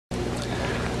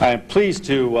I am pleased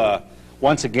to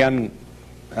once again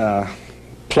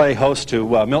play host to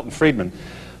Milton Friedman,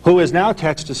 who is now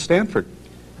attached to Stanford.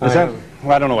 Well,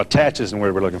 I don't know what attached is and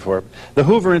where we're looking for. The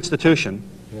Hoover Institution,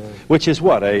 which is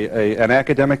what, an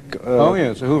academic... Oh,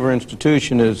 yes. The Hoover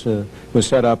Institution was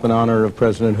set up in honor of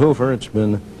President Hoover. It's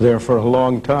been there for a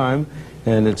long time,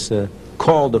 and it's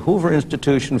called the Hoover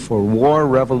Institution for War,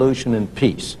 Revolution, and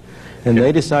Peace. And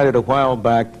they decided a while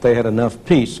back they had enough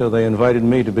peace, so they invited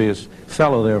me to be a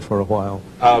fellow there for a while.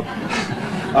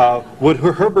 Would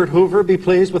Herbert Hoover be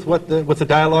pleased with the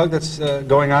dialogue that's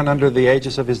going on under the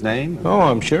aegis of his name? Oh,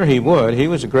 I'm sure he would. He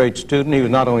was a great student. He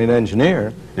was not only an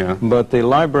engineer, but the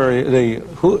library,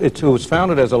 it was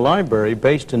founded as a library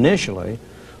based initially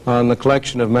on the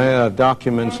collection of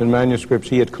documents and manuscripts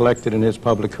he had collected in his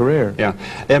public career. Yeah.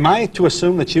 Am I to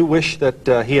assume that you wish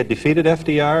that he had defeated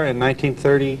FDR in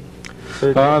 1930?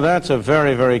 That's a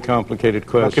very, very complicated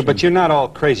question. Okay, but you're not all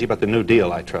crazy about the New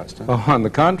Deal, I trust. Huh? Oh, on the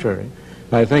contrary.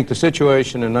 I think the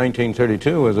situation in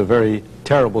 1932 was a very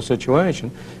terrible situation,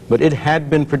 but it had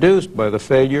been produced by the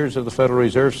failures of the Federal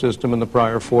Reserve System in the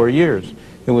prior 4 years.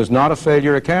 It was not a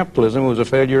failure of capitalism, it was a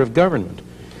failure of government.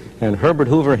 And Herbert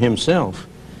Hoover himself,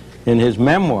 in his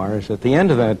memoirs at the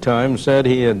end of that time, said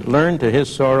he had learned to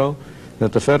his sorrow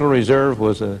that the Federal Reserve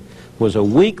was a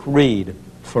weak reed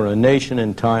for a nation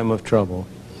in time of trouble.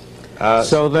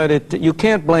 So that you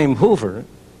can't blame Hoover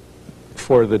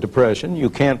for the Depression, you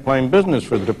can't blame business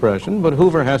for the Depression, but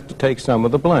Hoover has to take some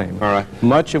of the blame. All right.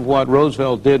 Much of what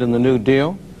Roosevelt did in the New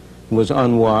Deal was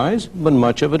unwise, but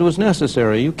much of it was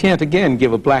necessary. You can't, again,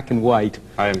 give a black and white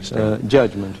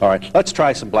judgment. All right, let's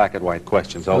try some black and white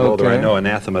questions, although there are no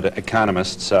anathema to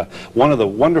economists. One of the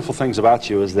wonderful things about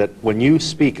you is that when you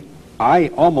speak, I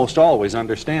almost always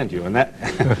understand you, and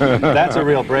that's a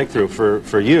real breakthrough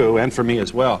for you and for me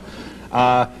as well.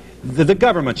 The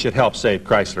government should help save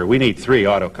Chrysler. We need 3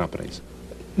 auto companies.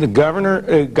 The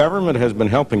government has been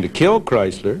helping to kill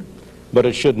Chrysler, but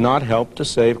it should not help to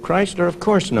save Chrysler. Of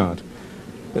course not.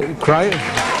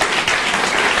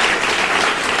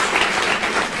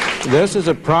 This is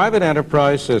a private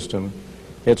enterprise system.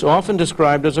 It's often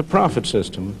described as a profit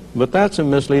system, but that's a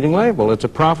misleading label. It's a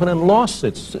profit and loss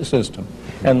system.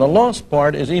 And the loss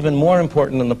part is even more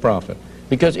important than the profit,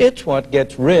 because it's what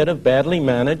gets rid of badly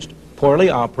managed,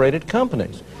 poorly operated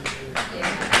companies.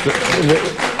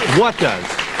 What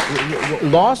does?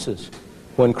 Losses.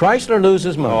 When Chrysler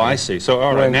loses money... Oh, I see. So,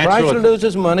 all right, when Chrysler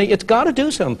loses money, it's got to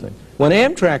do something. When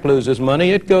Amtrak loses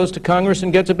money, it goes to Congress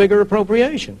and gets a bigger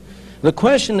appropriation. The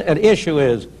question at issue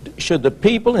is, should the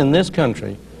people in this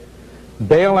country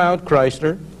bail out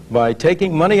Chrysler by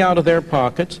taking money out of their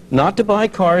pockets, not to buy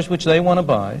cars which they want to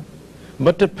buy,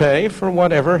 but to pay for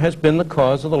whatever has been the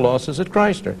cause of the losses at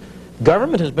Chrysler?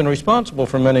 Government has been responsible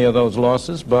for many of those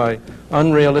losses by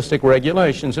unrealistic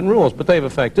regulations and rules, but they've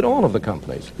affected all of the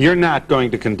companies. You're not going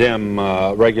to condemn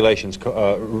regulations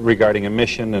regarding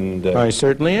emission and... I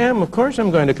certainly am. Of course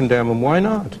I'm going to condemn them. Why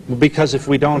not? Because if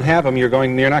we don't have them, you're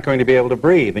not going to be able to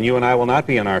breathe, and you and I will not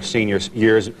be in our senior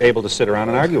years able to sit around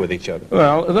and argue with each other.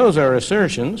 Well, those are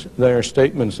assertions. They are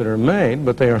statements that are made,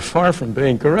 but they are far from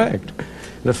being correct.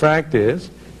 The fact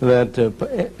is that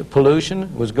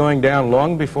pollution was going down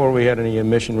long before we had any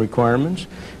emission requirements,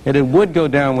 and it would go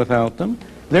down without them.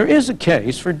 There is a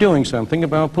case for doing something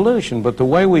about pollution, but the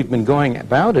way we've been going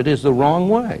about it is the wrong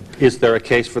way. Is there a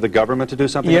case for the government to do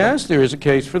something about it? Yes, there is a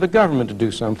case for the government to do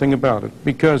something about it,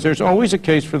 because there's always a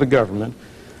case for the government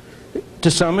to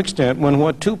some extent when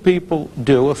what 2 people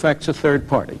do affects a third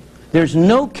party. There's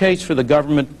no case for the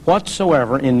government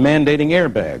whatsoever in mandating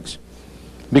airbags,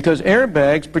 because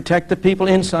airbags protect the people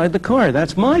inside the car.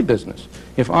 That's my business.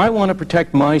 If I want to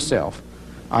protect myself,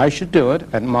 I should do it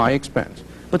at my expense.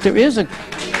 But there is a...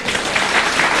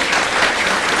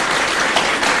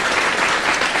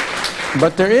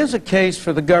 But there is a case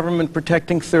for the government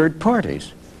protecting third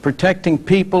parties, protecting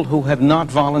people who have not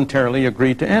voluntarily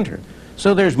agreed to enter.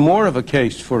 So there's more of a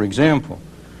case, for example,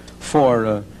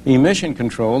 for emission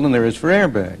control than there is for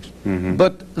airbags.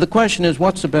 But the question is,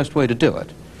 what's the best way to do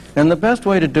it? And the best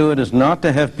way to do it is not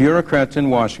to have bureaucrats in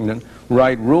Washington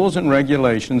write rules and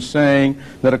regulations saying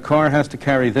that a car has to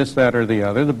carry this, that, or the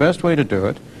other. The best way to do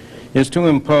it is to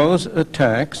impose a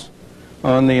tax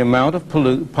on the amount of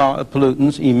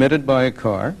pollutants emitted by a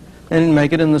car and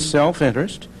make it in the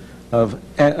self-interest of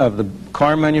the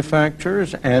car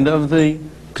manufacturers and of the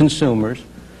consumers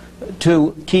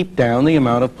to keep down the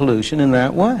amount of pollution in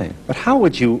that way. But how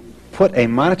would you put a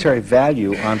monetary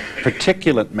value on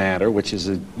particulate matter which is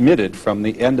emitted from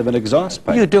the end of an exhaust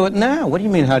pipe? You do it now. What do you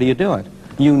mean, how do you do it?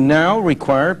 You now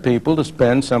require people to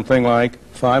spend something like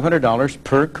 $500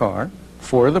 per car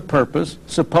for the purpose,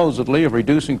 supposedly, of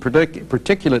reducing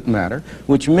particulate matter,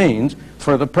 which means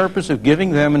for the purpose of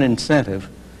giving them an incentive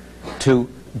to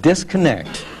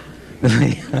disconnect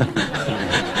the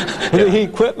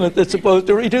equipment that's supposed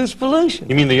to reduce pollution.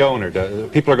 You mean the owner?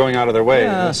 People are going out of their way.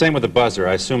 Yeah. Same with the buzzer.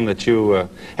 I assume that you...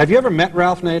 have you ever met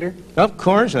Ralph Nader? Of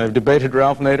course. I've debated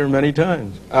Ralph Nader many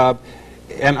times.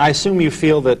 And I assume you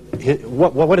feel that...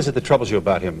 what is it that troubles you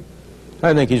about him?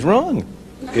 I think he's wrong.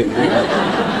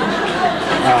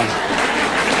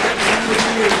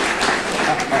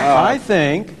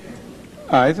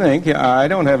 I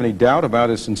don't have any doubt about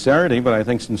his sincerity, but I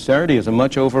think sincerity is a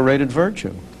much overrated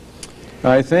virtue.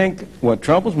 I think what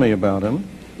troubles me about him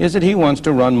is that he wants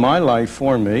to run my life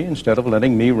for me instead of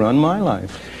letting me run my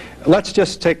life. Let's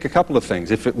just take a couple of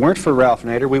things. If it weren't for Ralph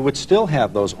Nader, we would still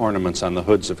have those ornaments on the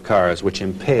hoods of cars which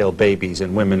impale babies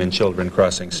and women and children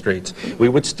crossing streets. We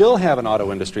would still have an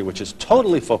auto industry which is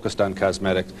totally focused on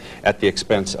cosmetics at the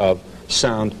expense of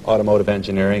sound automotive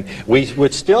engineering. We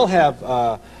would still have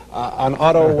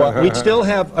we'd still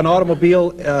have an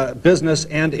automobile business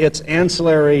and its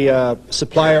ancillary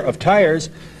supplier of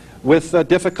tires with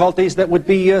difficulties that would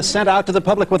be sent out to the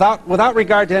public without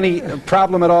regard to any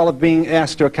problem at all of being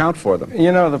asked to account for them.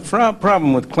 You know, the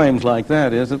problem with claims like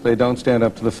that is that they don't stand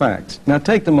up to the facts. Now,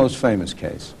 take the most famous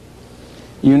case.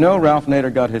 You know Ralph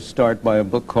Nader got his start by a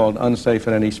book called Unsafe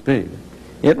at Any Speed.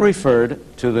 It referred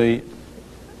to the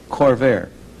Corvair.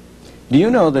 Do you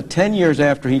know that 10 years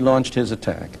after he launched his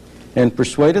attack and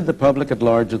persuaded the public at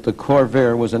large that the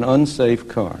Corvair was an unsafe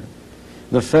car,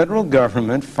 the federal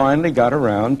government finally got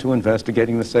around to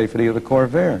investigating the safety of the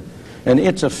Corvair. And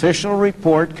its official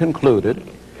report concluded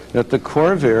that the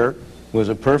Corvair was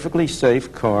a perfectly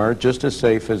safe car, just as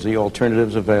safe as the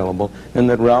alternatives available, and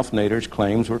that Ralph Nader's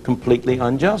claims were completely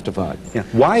unjustified. Yeah.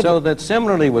 Why? So that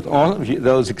similarly with all of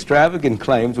those extravagant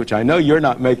claims, which I know you're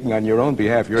not making on your own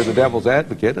behalf, you're the devil's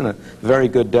advocate, and a very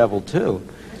good devil, too.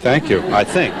 Thank you, I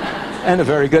think. And a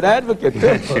very good advocate,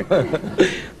 too.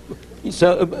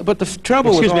 So, but the trouble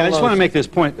with Excuse me, I just want to make this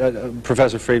point,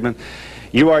 Professor Friedman.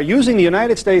 You are using the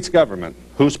United States government,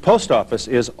 whose post office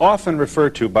is often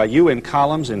referred to by you in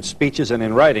columns, in speeches, and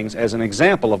in writings as an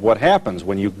example of what happens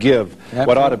when you give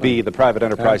what ought to be the private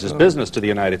enterprise's business to the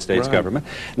United States government.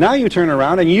 Now you turn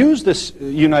around and use this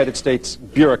United States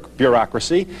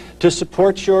bureaucracy to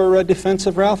support your defense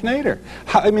of Ralph Nader.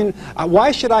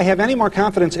 Why should I have any more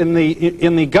confidence in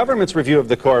the government's review of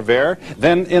the Corvair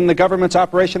than in the government's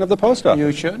operation of the post office?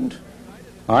 You shouldn't.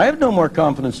 I have no more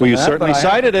confidence in that. Well, you that, certainly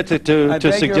cited it to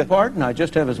suggest... I beg your pardon. I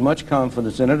just have as much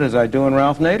confidence in it as I do in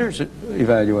Ralph Nader's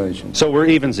evaluation. So we're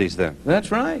evensies then?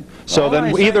 That's right. So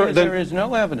then there is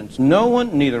no evidence. No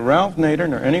one, neither Ralph Nader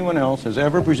nor anyone else, has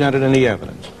ever presented any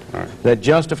evidence that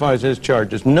justifies his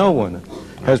charges. No one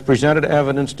has presented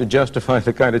evidence to justify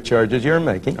the kind of charges you're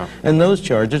making, and those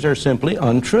charges are simply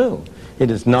untrue. It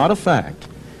is not a fact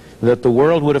that the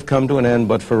world would have come to an end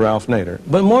but for Ralph Nader.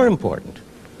 But more important,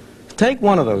 take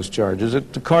one of those charges,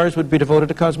 that the cars would be devoted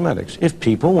to cosmetics. If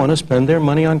people want to spend their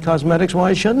money on cosmetics,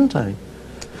 why shouldn't they?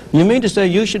 You mean to say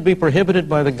you should be prohibited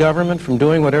by the government from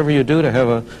doing whatever you do to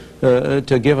have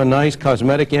to give a nice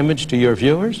cosmetic image to your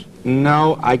viewers?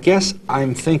 No, I guess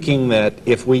I'm thinking that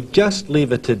if we just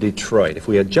leave it to Detroit, if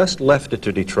we had just left it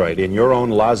to Detroit in your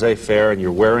own laissez-faire and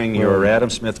you're wearing your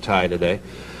Adam Smith tie today.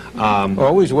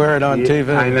 Always wear it on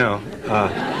TV. I know.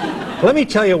 Let me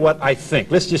tell you what I think.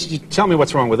 Let's just tell me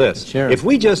what's wrong with this. Sure. If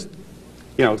we just,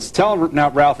 tell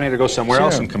Ralph Nader to go somewhere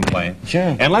else and complain.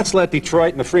 Sure. And let's let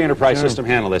Detroit and the free enterprise system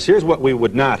handle this. Here's what we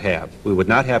would not have. We would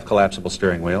not have collapsible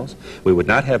steering wheels. We would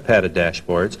not have padded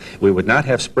dashboards. We would not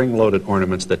have spring-loaded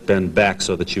ornaments that bend back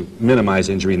so that you minimize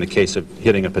injury in the case of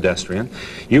hitting a pedestrian.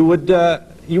 You would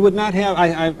not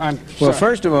have... Well,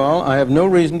 first of all, I have no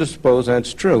reason to suppose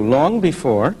that's true. Long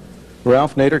before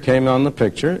Ralph Nader came on the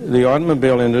picture, the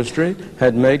automobile industry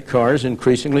had made cars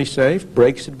increasingly safe.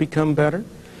 Brakes had become better.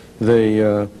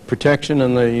 The protection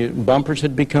and the bumpers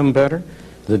had become better.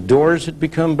 The doors had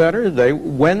become better.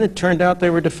 When it turned out they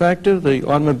were defective, the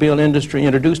automobile industry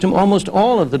introduced them. Almost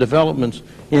all of the developments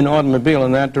in automobile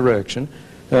in that direction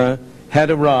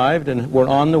had arrived and were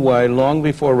on the way long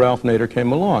before Ralph Nader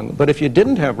came along. But if you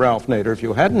didn't have Ralph Nader, if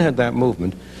you hadn't had that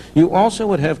movement, you also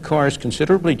would have cars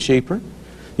considerably cheaper.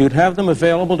 You'd have them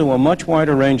available to a much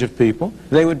wider range of people.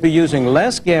 They would be using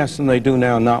less gas than they do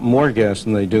now, not more gas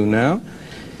than they do now.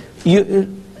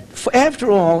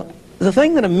 After all, the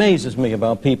thing that amazes me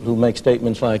about people who make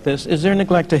statements like this is their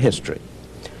neglect of history.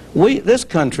 This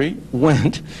country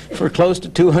went for close to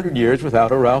 200 years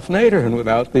without a Ralph Nader and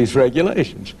without these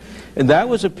regulations. And that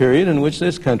was a period in which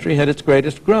this country had its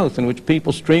greatest growth, in which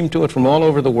people streamed to it from all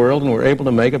over the world and were able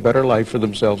to make a better life for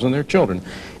themselves and their children.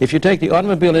 If you take the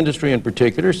automobile industry in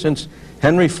particular, since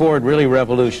Henry Ford really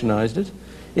revolutionized it,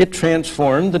 it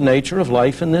transformed the nature of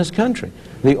life in this country.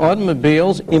 The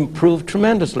automobiles improved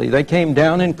tremendously. They came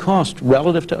down in cost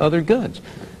relative to other goods.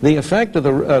 The effect of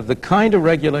the kind of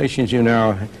regulations you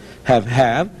now have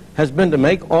has been to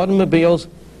make automobiles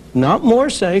not more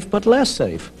safe, but less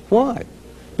safe. Why?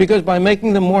 Because by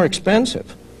making them more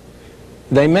expensive,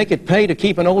 they make it pay to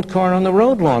keep an old car on the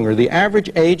road longer. The average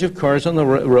age of cars on the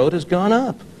road has gone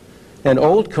up, and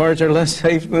old cars are less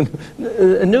safe than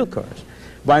new cars.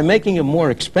 By making them more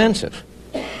expensive,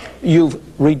 you've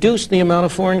reduced the amount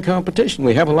of foreign competition.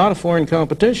 We have a lot of foreign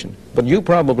competition, but you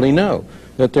probably know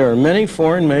that there are many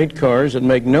foreign-made cars that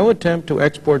make no attempt to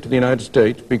export to the United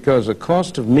States because the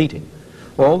cost of meeting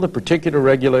all the particular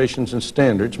regulations and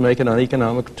standards make it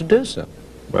uneconomic to do so.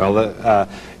 Well,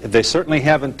 they certainly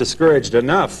haven't discouraged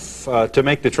enough to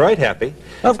make Detroit happy.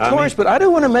 Of course, but I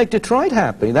don't want to make Detroit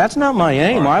happy. That's not my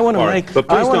aim. I want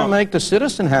to make the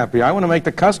citizen happy. I want to make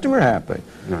the customer happy.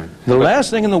 Right. The last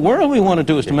thing in the world we want to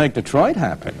do is to make Detroit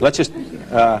happy. Let's just,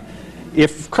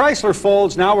 if Chrysler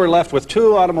folds, now we're left with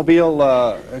two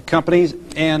automobile companies,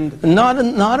 and not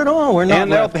at all. We're not.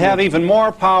 And they'll have even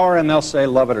more power, and they'll say,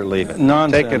 "Love it or leave it."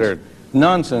 Nonsense. Take it or.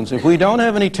 Nonsense. If we don't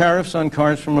have any tariffs on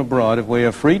cars from abroad, if we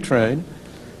have free trade,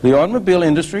 the automobile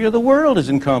industry of the world is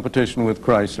in competition with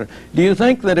Chrysler. Do you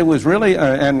think that it was really,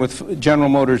 and with General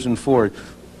Motors and Ford,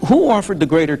 who offered the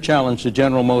greater challenge to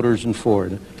General Motors and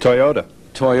Ford? Toyota.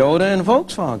 Toyota and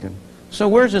Volkswagen. So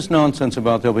where's this nonsense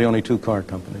about there'll be only two car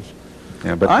companies?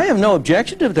 Yeah, but I have no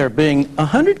objection to there being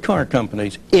 100 car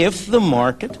companies if the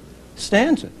market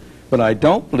stands it. But I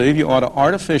don't believe you ought to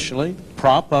artificially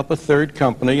prop up a third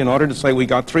company in order to say we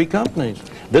got three companies.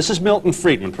 This is Milton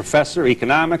Friedman, professor of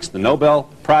economics, the Nobel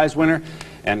Prize winner.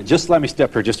 And just let me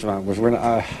step here just a moment.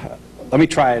 Let me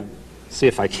try and see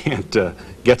if I can't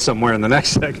get somewhere in the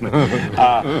next segment.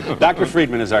 Dr.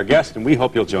 Friedman is our guest, and we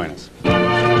hope you'll join us.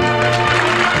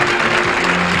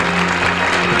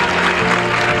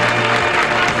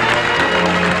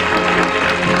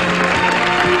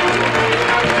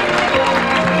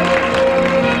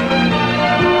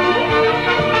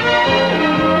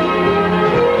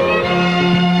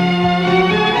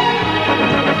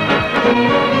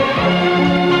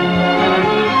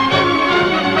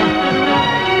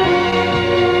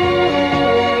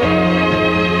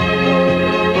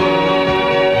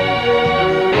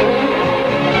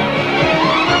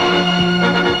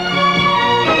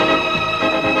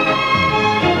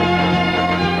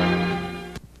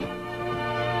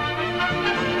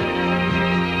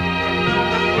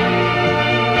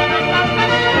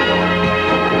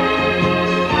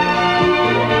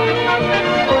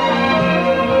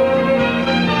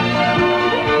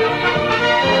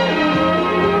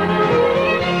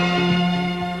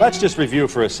 Let's just review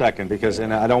for a second, because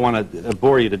and I don't want to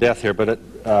bore you to death here, but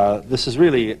this is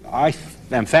really, I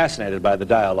am fascinated by the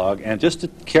dialogue, and just to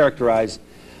characterize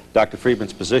Dr.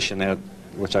 Friedman's position,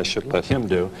 which I should let him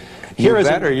do.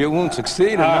 You won't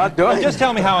succeed in not doing it. Just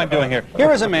tell me how I'm doing here.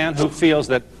 Here is a man who feels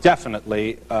that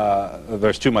definitely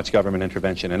there's too much government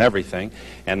intervention in everything,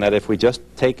 and that if we just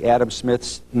take Adam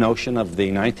Smith's notion of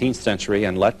the 19th century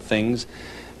and let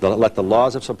the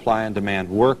laws of supply and demand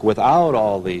work without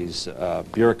all these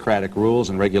bureaucratic rules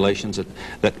and regulations,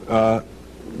 that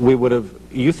we would have.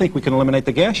 You think we can eliminate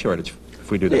the gas shortage if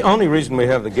we do that? The only reason we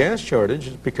have the gas shortage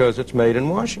is because it's made in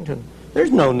Washington. There's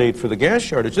no need for the gas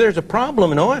shortage. There's a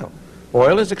problem in oil.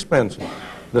 Oil is expensive.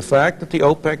 The fact that the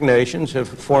OPEC nations have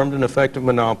formed an effective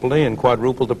monopoly and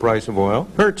quadrupled the price of oil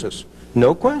hurts us.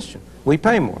 No question. We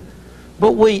pay more.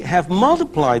 But we have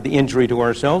multiplied the injury to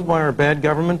ourselves by our bad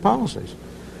government policies.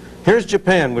 Here's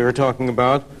Japan we were talking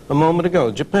about a moment ago.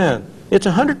 Japan, it's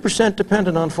 100%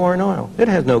 dependent on foreign oil. It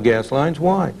has no gas lines.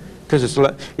 Why? Because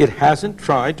it hasn't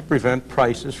tried to prevent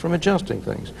prices from adjusting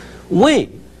things.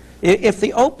 If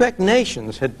the OPEC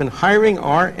nations had been hiring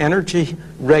our energy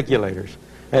regulators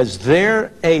as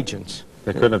their agents,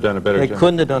 they couldn't have done a better job. They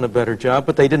couldn't have done a better job,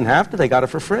 but they didn't have to. They got it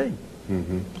for free.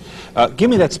 Mm-hmm.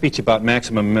 Give me that speech about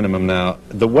maximum minimum now.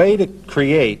 The way to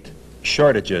create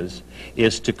shortages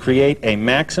is to create a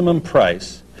maximum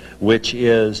price which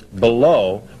is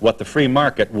below what the free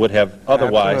market would have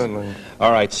otherwise. Absolutely.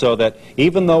 All right, so that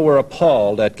even though we're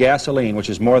appalled at gasoline, which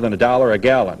is more than $1 a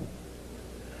gallon,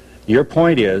 your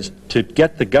point is to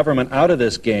get the government out of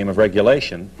this game of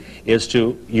regulation is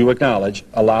to, you acknowledge,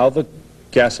 allow the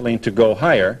gasoline to go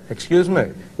higher. Excuse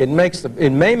me. It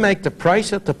may make the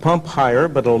price at the pump higher,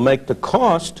 but it'll make the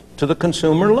cost to the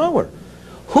consumer lower.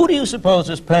 Who do you suppose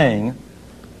is paying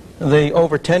the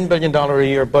over $10 billion a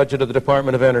year budget of the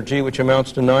Department of Energy, which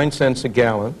amounts to 9 cents a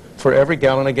gallon for every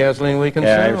gallon of gasoline we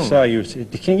consume? Yeah, I saw you.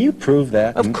 Can you prove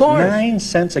that? Of course. 9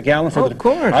 cents a gallon for Of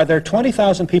course. Are there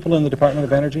 20,000 people in the Department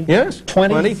of Energy? Yes.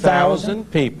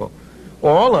 20,000 people.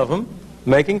 All of them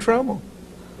making trouble.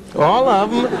 All of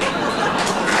them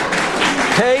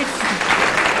paid.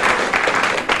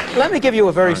 Let me give you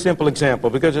a very simple example,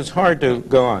 because it's hard to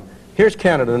go on. Here's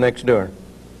Canada next door.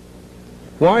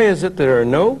 Why is it there are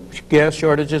no gas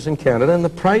shortages in Canada, and the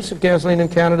price of gasoline in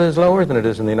Canada is lower than it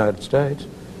is in the United States?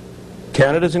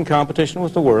 Canada's in competition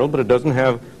with the world, but it doesn't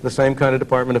have the same kind of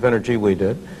Department of Energy we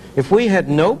did. If we had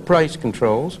no price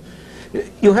controls,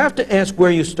 you have to ask where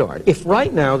you start. If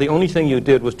right now the only thing you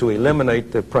did was to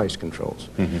eliminate the price controls,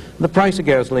 the price of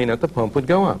gasoline at the pump would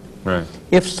go up. Right.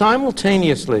 If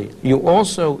simultaneously you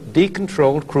also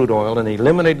decontrolled crude oil and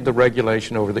eliminated the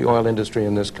regulation over the oil industry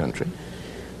in this country,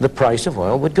 the price of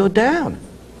oil would go down,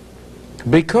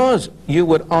 because you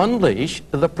would unleash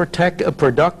the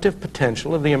productive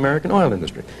potential of the American oil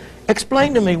industry.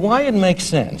 Explain to me why it makes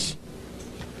sense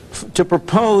to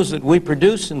propose that we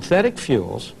produce synthetic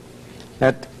fuels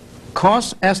at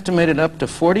costs estimated up to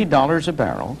 $40 a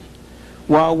barrel,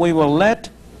 while we will let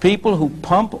people who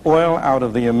pump oil out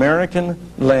of the American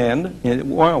land,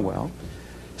 oil well,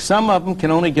 some of them can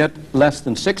only get less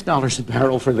than $6 a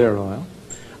barrel for their oil.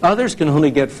 Others can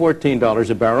only get $14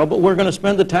 a barrel, but we're going to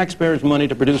spend the taxpayers' money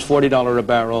to produce $40 a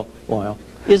barrel oil.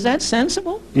 Is that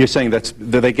sensible? You're saying that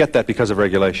they get that because of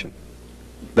regulation?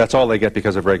 That's all they get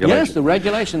because of regulation? Yes, the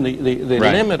regulation, the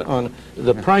Right. limit on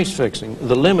the price fixing,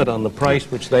 the limit on the price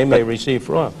which they may receive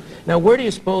for oil. Now, where do you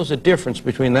suppose the difference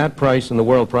between that price and the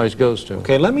world price goes to?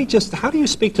 Okay, let me just, how do you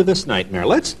speak to this nightmare?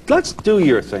 Let's do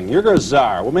your thing. You're a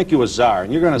czar. We'll make you a czar,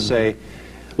 and you're going to say,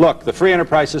 look, the free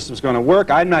enterprise system is going to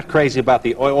work. I'm not crazy about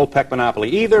the OPEC monopoly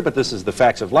either, but this is the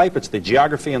facts of life. It's the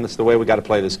geography, and it's the way we got to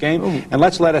play this game. And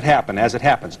let's let it happen as it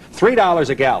happens. $3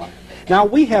 a gallon. Now,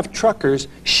 we have truckers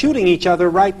shooting each other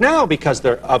right now because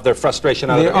of their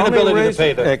frustration, out of their inability to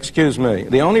pay the... Excuse me.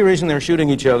 The only reason they're shooting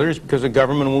each other is because the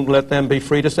government won't let them be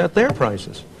free to set their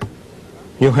prices.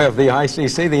 You have the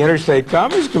ICC, the Interstate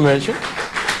Commerce Commission,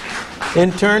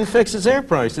 in turn fixes their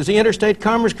prices. The Interstate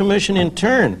Commerce Commission, in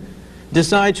turn,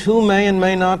 decides who may and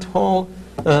may not haul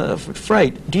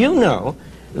freight. Do you know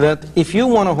that if you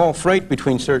want to haul freight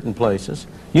between certain places,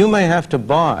 you may have to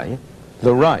buy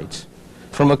the rights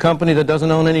from a company that doesn't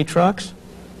own any trucks?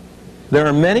 There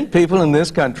are many people in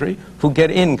this country who get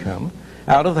income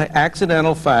out of the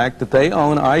accidental fact that they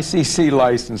own ICC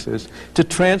licenses to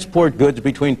transport goods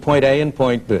between point A and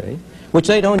point B, which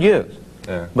they don't use,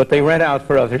 but they rent out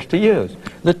for others to use.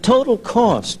 The total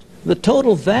cost, the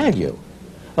total value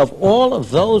of all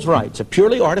of those rights, a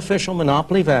purely artificial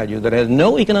monopoly value that has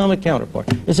no economic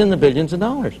counterpart, is in the billions of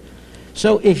dollars.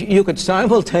 So if you could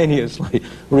simultaneously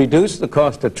reduce the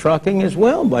cost of trucking as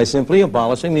well by simply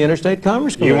abolishing the Interstate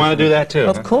Commerce Commission. You want to do that too?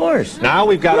 Of course. Now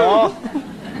we've got all...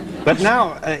 But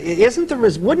now,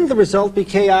 wouldn't the result be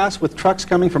chaos with trucks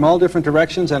coming from all different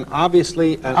directions and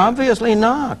obviously... Obviously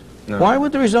not. No. Why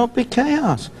would the result be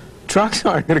chaos? Trucks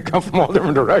aren't going to come from all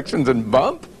different directions and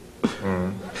bump.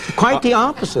 Quite the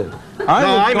opposite.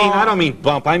 I don't mean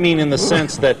bump. I mean in the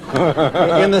sense that...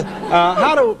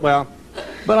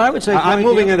 But I would say... I'm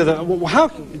moving into the...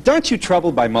 aren't you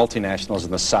troubled by multinationals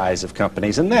and the size of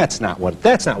companies? And that's not what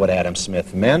Adam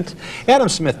Smith meant. Adam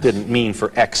Smith didn't mean for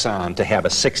Exxon to have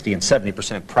a 60 and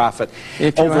 70% profit.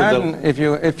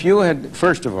 If you had,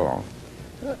 first of all,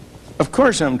 of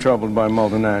course I'm troubled by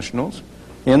multinationals,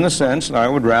 in the sense that I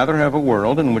would rather have a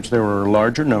world in which there were a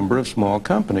larger number of small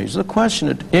companies. The question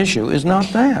at issue is not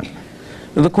that.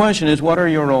 The question is, what are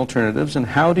your alternatives and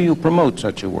how do you promote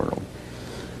such a world?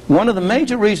 One of the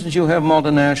major reasons you have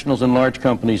multinationals and large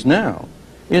companies now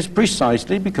is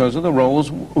precisely because of the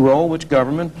role which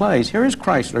government plays. Here is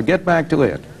Chrysler. Get back to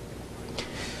it.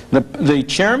 The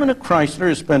chairman of Chrysler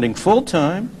is spending full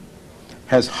time,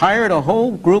 has hired a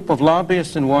whole group of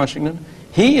lobbyists in Washington.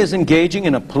 He is engaging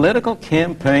in a political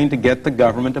campaign to get the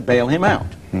government to bail him out.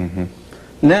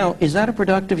 Now, is that a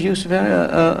productive use of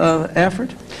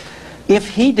effort? If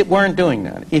he weren't doing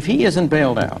that, if he isn't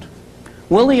bailed out,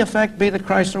 will the effect be that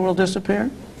Chrysler will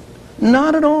disappear?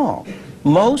 Not at all.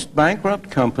 Most bankrupt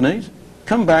companies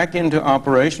come back into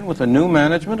operation with a new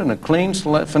management and a clean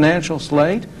financial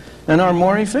slate and are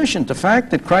more efficient. The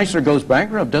fact that Chrysler goes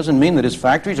bankrupt doesn't mean that his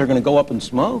factories are going to go up in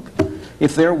smoke.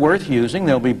 If they're worth using,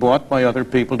 they'll be bought by other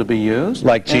people to be used.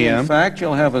 Like GM? And in fact,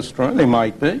 you'll have a strong... They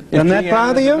might be. Doesn't that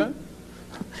bother you?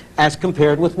 As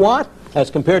compared with what?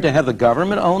 As compared to have the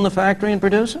government own the factory and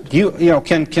produce it? You know,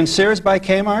 can Sears buy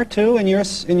Kmart too in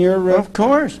your Of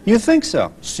course. You think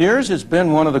so? Sears has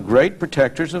been one of the great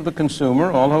protectors of the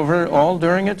consumer all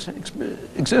during its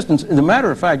existence. As a matter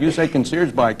of fact, you say, can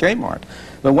Sears buy Kmart?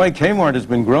 The way Kmart has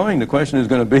been growing, the question is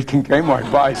going to be, can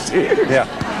Kmart buy Sears? Yeah.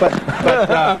 But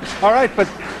all right, but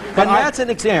that's an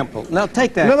example. Now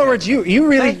take that. In other words, you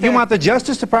really want the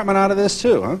Justice Department out of this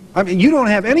too, huh? I mean, you don't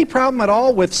have any problem at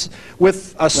all with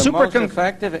a The most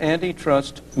effective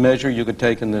antitrust measure you could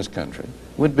take in this country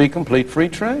would be complete free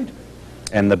trade.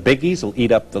 And the biggies will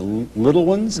eat up the little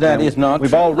ones? That is not true.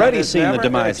 We've already seen the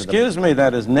demise of them. Excuse me,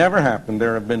 that has never happened.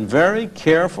 There have been very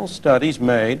careful studies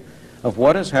made of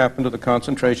what has happened to the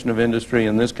concentration of industry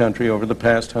in this country over the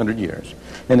past 100 years.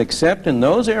 And except in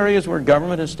those areas where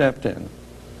government has stepped in,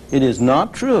 it is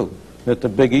not true that the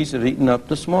biggies have eaten up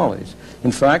the smallies.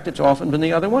 In fact, it's often been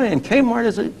the other way. And Kmart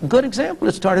is a good example.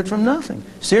 It started from nothing.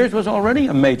 Sears was already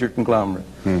a major conglomerate.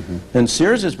 And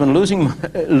Sears has been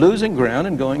losing ground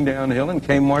and going downhill, and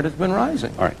Kmart has been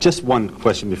rising. All right, just one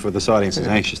question before this audience is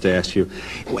anxious to ask you.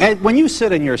 When you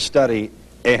sit in your study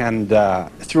and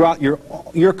throughout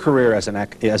your career as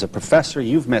a professor,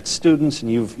 you've met students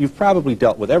and you've probably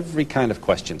dealt with every kind of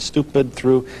question, stupid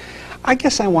through. I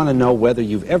guess I want to know whether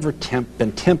you've ever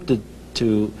been tempted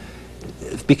to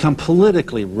become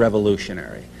politically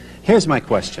revolutionary. Here's my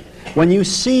question. When you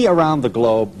see around the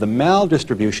globe the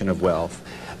maldistribution of wealth,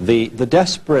 the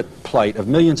desperate plight of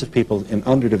millions of people in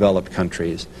underdeveloped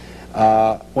countries,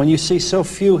 when you see so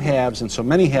few haves and so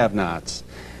many have-nots,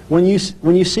 when you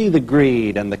see the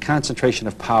greed and the concentration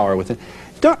of power within,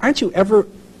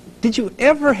 did you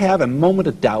ever have a moment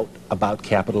of doubt about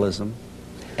capitalism?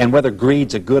 And whether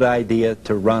greed's a good idea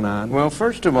to run on? Well,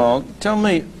 first of all, tell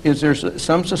me, is there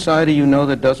some society you know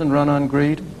that doesn't run on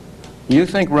greed? You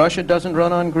think Russia doesn't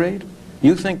run on greed?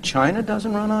 You think China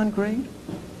doesn't run on greed?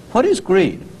 What is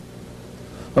greed?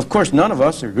 Of course, none of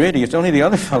us are greedy. It's only the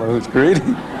other fellow who's greedy.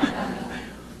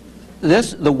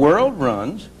 The world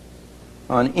runs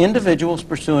on individuals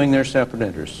pursuing their separate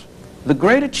interests. The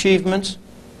great achievements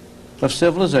of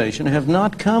civilization have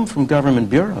not come from government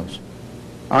bureaus.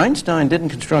 Einstein didn't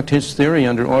construct his theory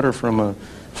under order from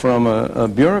a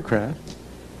bureaucrat.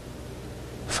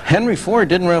 Henry Ford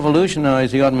didn't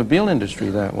revolutionize the automobile industry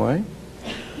that way.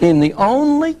 In the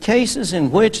only cases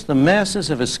in which the masses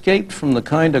have escaped from the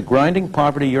kind of grinding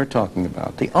poverty you're talking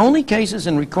about, the only cases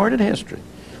in recorded history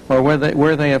are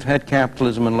where they have had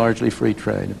capitalism and largely free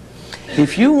trade.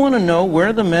 If you want to know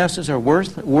where the masses are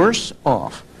worst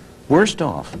off,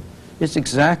 it's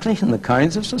exactly in the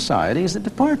kinds of societies that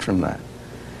depart from that.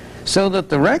 So that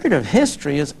the record of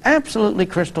history is absolutely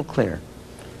crystal clear,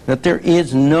 that there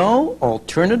is no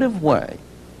alternative way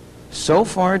so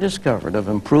far discovered of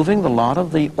improving the lot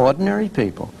of the ordinary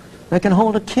people that can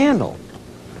hold a candle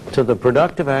to the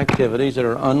productive activities that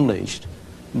are unleashed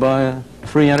by a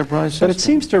free enterprise system. But it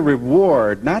seems to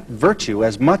reward not virtue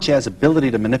as much as ability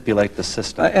to manipulate the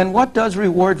system. And what does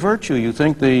reward virtue? You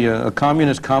think a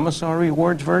communist commissar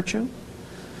rewards virtue?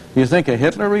 You think a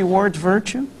Hitler rewards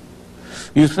virtue?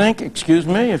 You think, excuse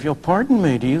me, if you'll pardon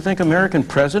me, do you think American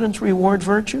presidents reward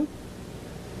virtue?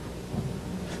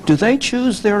 Do they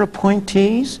choose their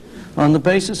appointees on the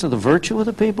basis of the virtue of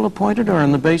the people appointed or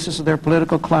on the basis of their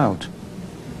political clout?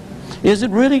 Is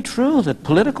it really true that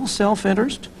political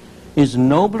self-interest is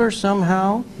nobler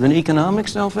somehow than economic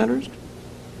self-interest?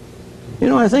 You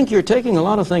know, I think you're taking a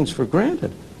lot of things for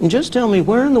granted. And just tell me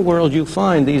where in the world you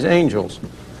find these angels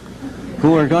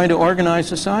who are going to organize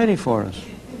society for us.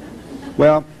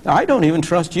 Well, I don't even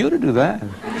trust you to do that.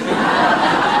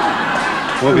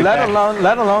 Let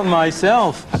alone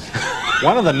myself.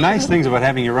 One of the nice things about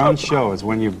having your own show is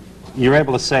when you're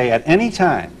able to say at any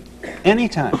time,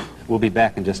 we'll be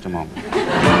back in just a moment.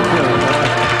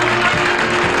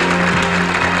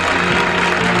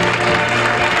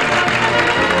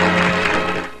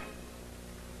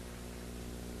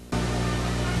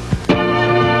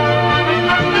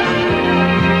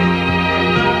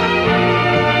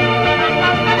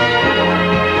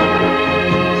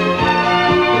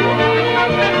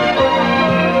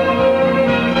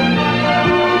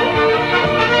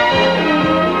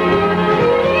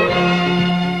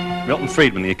 Milton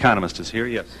Friedman, the economist, is here.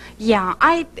 Yes. Yeah,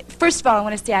 first of all, I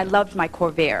want to say I loved my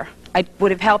Corvair. I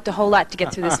would have helped a whole lot to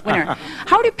get through this winter.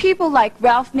 How do people like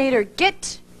Ralph Nader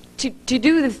get to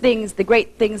do the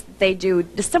great things that they do?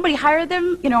 Does somebody hire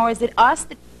them, you know, or is it us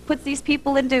that puts these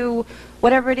people into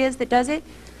whatever it is that does it?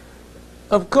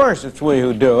 Of course it's we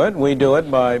who do it. We do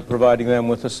it by providing them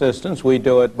with assistance. We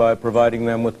do it by providing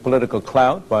them with political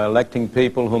clout, by electing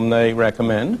people whom they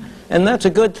recommend. And that's a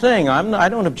good thing. I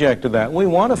don't object to that. We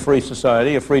want a free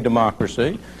society, a free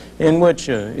democracy, in which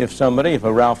if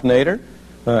a Ralph Nader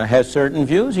has certain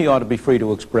views, he ought to be free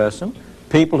to express them.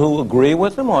 People who agree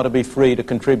with him ought to be free to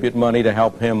contribute money to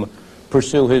help him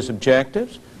pursue his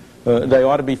objectives. They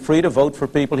ought to be free to vote for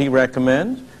people he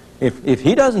recommends. If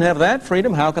he doesn't have that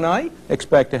freedom, how can I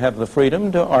expect to have the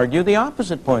freedom to argue the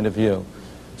opposite point of view?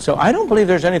 So I don't believe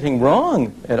there's anything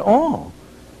wrong at all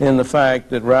in the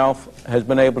fact that Ralph has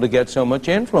been able to get so much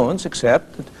influence,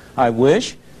 except that I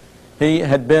wish he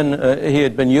had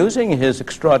been using his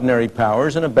extraordinary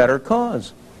powers in a better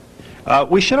cause.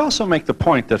 We should also make the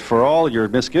point that for all your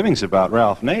misgivings about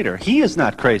Ralph Nader, he is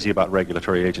not crazy about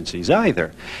regulatory agencies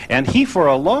either. And he, for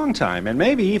a long time, and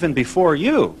maybe even before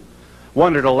you,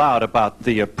 wondered aloud about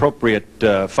the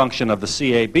appropriate function of the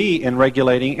CAB in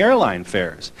regulating airline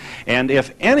fares. And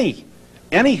if any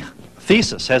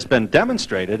thesis has been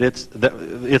demonstrated, it's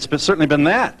certainly been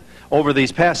that. Over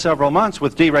these past several months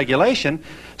with deregulation,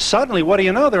 suddenly, what do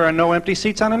you know, there are no empty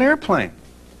seats on an airplane.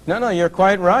 No, you're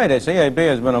quite right. CAB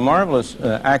has been a marvelous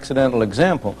accidental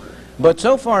example. But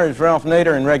so far as Ralph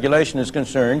Nader and regulation is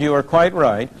concerned, you are quite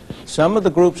right. Some of the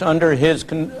groups under his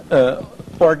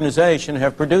organization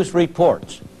have produced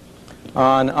reports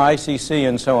on ICC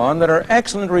and so on that are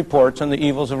excellent reports on the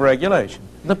evils of regulation.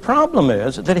 The problem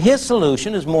is that his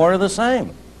solution is more of the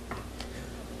same.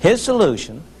 His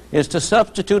solution is to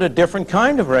substitute a different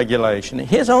kind of regulation.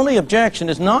 His only objection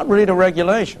is not really to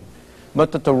regulation,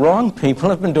 but that the wrong people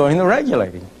have been doing the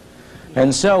regulating.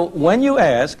 And so when you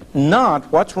ask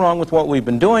not what's wrong with what we've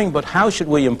been doing, but how should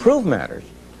we improve matters,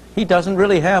 he doesn't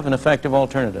really have an effective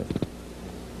alternative.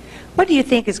 What do you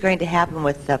think is going to happen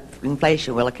with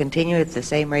inflation? Will it continue at the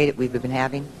same rate that we've been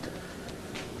having?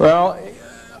 Well,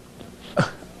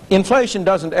 inflation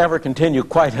doesn't ever continue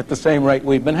quite at the same rate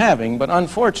we've been having, but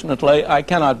unfortunately, I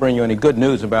cannot bring you any good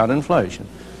news about inflation.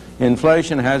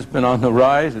 Inflation has been on the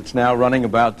rise. It's now running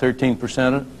about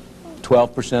 13%,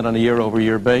 12% on a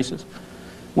year-over-year basis.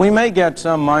 We may get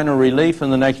some minor relief in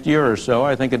the next year or so.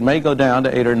 I think it may go down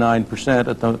to 8 or 9%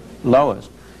 at the lowest.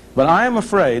 But I am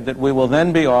afraid that we will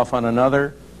then be off on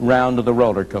another round of the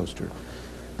roller coaster.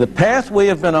 The path we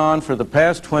have been on for the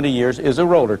past 20 years is a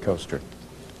roller coaster.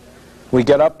 We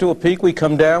get up to a peak, we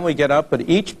come down, we get up, but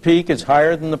each peak is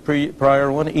higher than the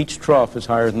prior one, each trough is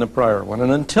higher than the prior one.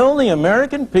 And until the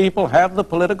American people have the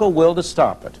political will to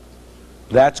stop it,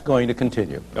 that's going to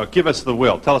continue. Now, give us the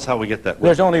will. Tell us how we get that will.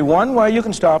 There's only one way you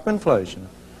can stop inflation,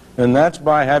 and that's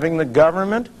by having the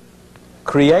government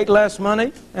create less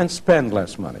money and spend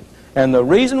less money. And the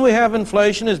reason we have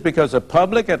inflation is because the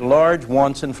public at large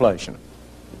wants inflation.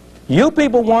 You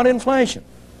people want inflation.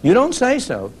 You don't say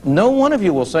so. No one of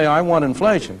you will say, I want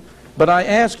inflation. But I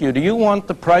ask you, do you want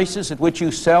the prices at which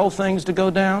you sell things to go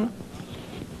down?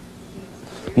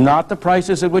 Not the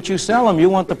prices at which you sell them. You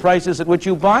want the prices at which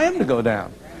you buy them to go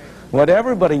down. What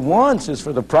everybody wants is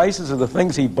for the prices of the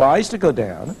things he buys to go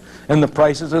down and the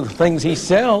prices of the things he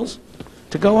sells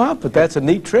to go up. But that's a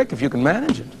neat trick if you can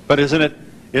manage it. But isn't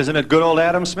it good old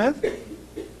Adam Smith?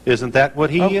 Isn't that what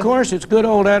he... Of course, it's good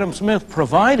old Adam Smith,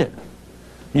 provided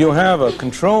you have a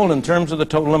control in terms of the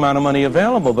total amount of money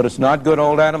available. But it's not good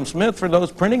old Adam Smith for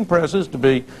those printing presses to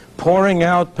be pouring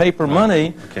out paper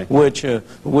money, which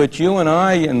you and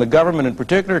I and the government in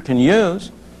particular can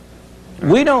use.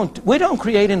 We don't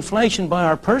create inflation by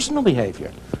our personal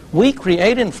behavior. We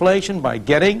create inflation by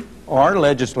getting our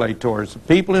legislators, the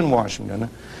people in Washington,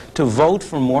 to vote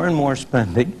for more and more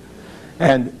spending,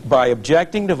 and by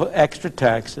objecting to extra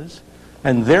taxes,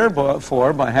 and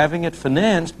therefore by having it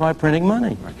financed by printing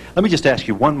money. Right. Let me just ask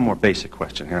you one more basic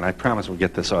question here, and I promise we'll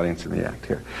get this audience in the act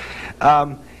here.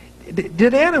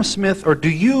 Did Adam Smith, or do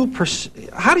you,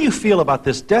 how do you feel about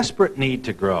this desperate need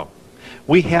to grow?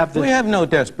 We have no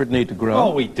desperate need to grow.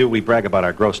 Oh, we do. We brag about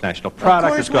our gross national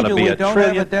product. It's going to be $1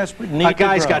 trillion. Have a desperate need a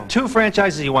guy's got 2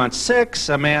 franchises. He wants 6.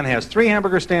 A man has 3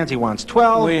 hamburger stands. He wants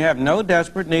 12. We have no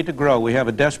desperate need to grow. We have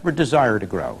a desperate desire to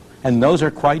grow. And those are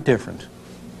quite different.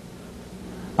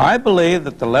 I believe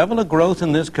that the level of growth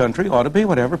in this country ought to be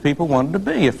whatever people want it to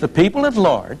be. If the people at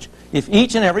large, if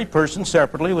each and every person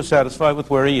separately was satisfied with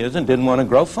where he is and didn't want to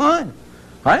grow, fine.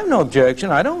 I have no objection.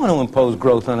 I don't want to impose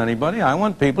growth on anybody. I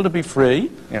want people to be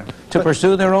free to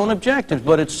pursue their own objectives.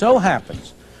 But it so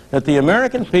happens that the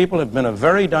American people have been a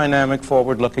very dynamic,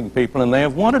 forward-looking people, and they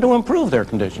have wanted to improve their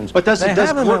conditions. But they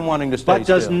haven't been wanting to stay But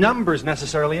does still. numbers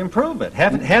necessarily improve it?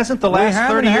 Hasn't the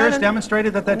last 30 years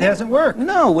demonstrated that that hasn't worked?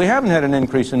 No, we haven't had an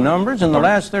increase in numbers, and the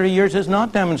last 30 years has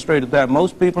not demonstrated that.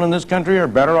 Most people in this country are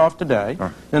better off today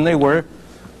than they were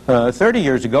 30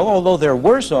 years ago, although they're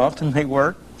worse off than they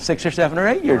were 6 or 7 or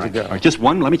 8 years ago. All right, just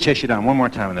one, let me chase you down one more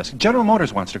time on this. General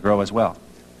Motors wants to grow as well.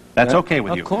 That's okay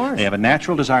with you. Of course. They have a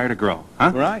natural desire to grow,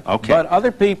 huh? Right. Okay. But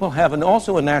other people have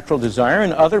also a natural desire,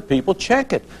 and other people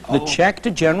check it. The check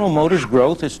to General Motors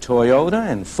growth is Toyota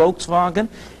and Volkswagen.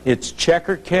 It's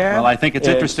Checker Cab. Well, I think it's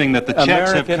interesting that the checks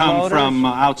have American come Motors. from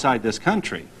outside this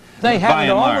country. They by haven't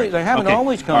and large. always. They haven't Okay.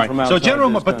 always come All right. from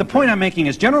outside. But the point I'm making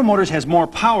is General Motors has more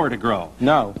power to grow.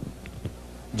 No.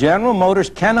 General Motors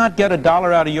cannot get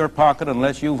 $1 out of your pocket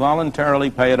unless you voluntarily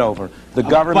pay it over. The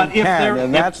government can,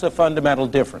 and that's the fundamental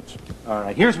difference. All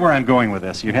right, here's where I'm going with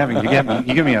this. You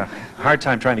give me a hard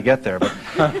time trying to get there, but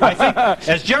I think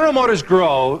as General Motors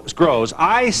grows,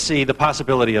 I see the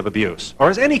possibility of abuse. Or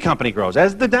as any company grows,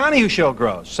 as the Donahue Show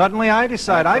grows. Suddenly I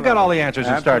decide I've got all the answers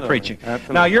and start preaching.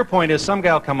 Absolutely. Now your point is some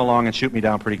guy will come along and shoot me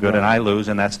down pretty good, and I lose,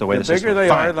 and that's the way the system. The bigger they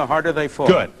are, the harder they fall.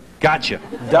 Good, gotcha.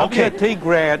 W.T.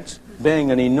 Grant,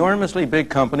 being an enormously big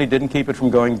company, didn't keep it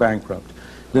from going bankrupt.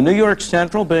 The New York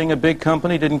Central, being a big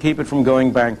company, didn't keep it from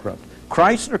going bankrupt.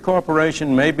 Chrysler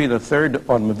Corporation may be the third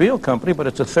automobile company, but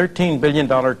it's a $13 billion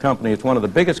company. It's one of the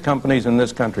biggest companies in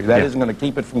this country. That isn't going to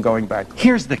keep it from going bankrupt.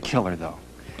 Here's the killer, though.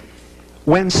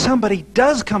 When somebody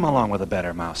does come along with a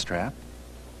better mousetrap,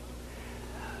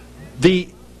 the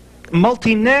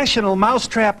multinational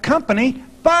mousetrap company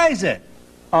buys it.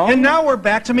 And now we're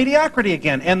back to mediocrity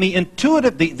again. And the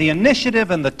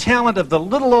initiative and the talent of the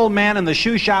little old man in the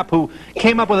shoe shop who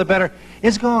came up with a better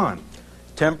is gone.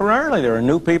 Temporarily, there are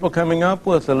new people coming up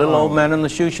with the little old men in the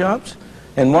shoe shops.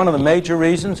 And one of the major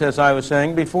reasons, as I was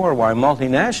saying before, why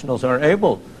multinationals are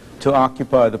able to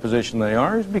occupy the position they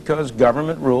are is because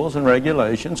government rules and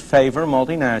regulations favor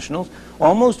multinationals.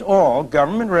 Almost all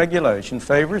government regulation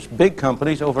favors big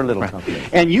companies over little companies.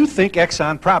 And you think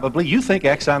Exxon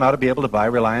ought to be able to buy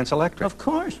Reliance Electric? Of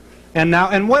course.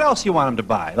 And what else you want them to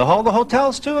buy? The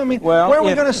hotels too? I mean, where are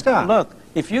we going to stop? Look,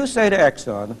 if you say to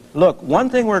Exxon, look, one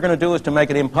thing we're going to do is to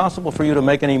make it impossible for you to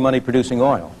make any money producing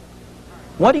oil.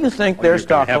 What do you think their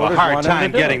stockholders want? Have a hard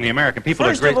time getting the American people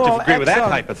to agree with that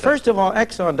type of thing. First of all,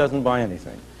 Exxon doesn't buy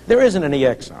anything. There isn't any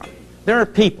Exxon. There are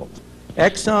people.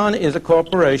 Exxon is a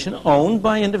corporation owned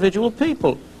by individual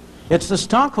people. It's the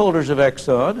stockholders of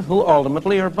Exxon who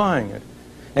ultimately are buying it.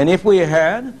 And if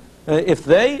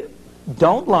they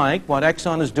don't like what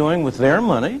Exxon is doing with their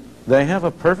money, they have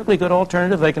a perfectly good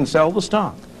alternative. They can sell the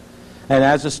stock. And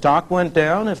as the stock went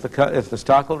down, if the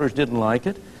stockholders didn't like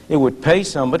it, it would pay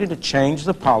somebody to change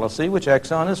the policy which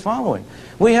Exxon is following.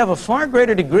 We have a far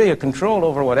greater degree of control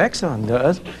over what Exxon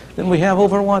does than we have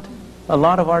over what a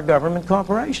lot of our government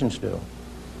corporations do.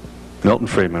 Milton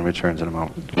Friedman returns in a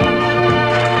moment.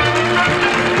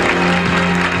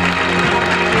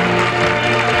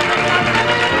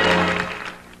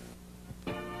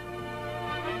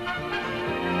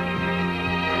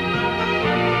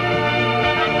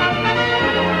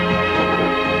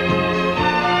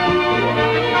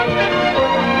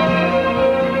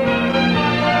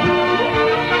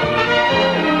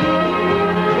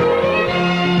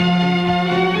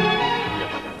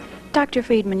 Dr.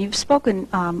 Friedman, you've spoken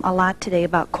a lot today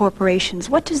about corporations.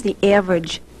 What does the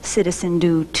average citizen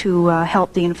do to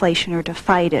help the inflation or to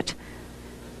fight it?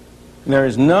 There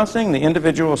is nothing the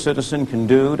individual citizen can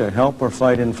do to help or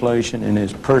fight inflation in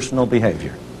his personal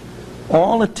behavior.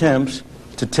 All attempts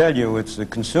to tell you it's the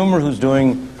consumer who's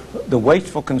doing, the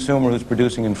wasteful consumer who's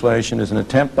producing inflation is an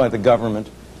attempt by the government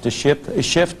to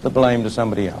shift the blame to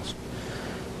somebody else.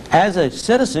 As a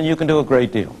citizen, you can do a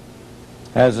great deal.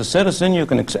 As a citizen, you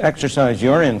can exercise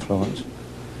your influence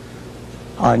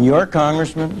on your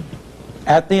congressman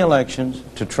at the elections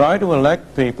to try to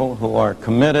elect people who are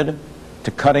committed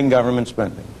to cutting government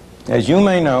spending. As you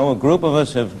may know, a group of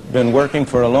us have been working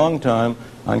for a long time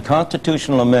on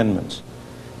constitutional amendments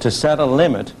to set a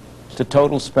limit to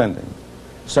total spending.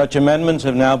 Such amendments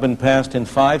have now been passed in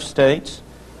 5 states.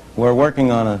 We're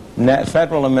working on a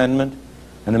federal amendment,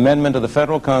 an amendment of the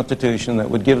federal Constitution that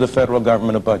would give the federal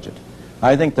government a budget.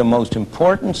 I think the most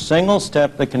important single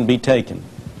step that can be taken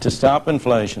to stop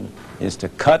inflation is to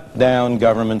cut down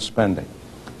government spending.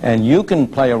 And you can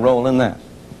play a role in that.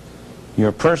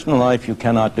 Your personal life, you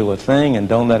cannot do a thing, and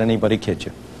don't let anybody kid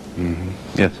you.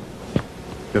 Yes.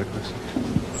 Good question.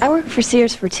 I worked for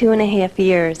Sears for 2.5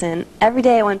 years, and every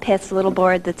day I went past a little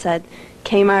board that said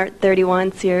Kmart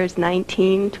 31, Sears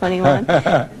 19, 21.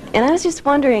 And I was just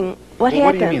wondering, What happened?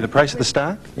 What do you mean, the price of the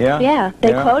stock? Yeah. Yeah,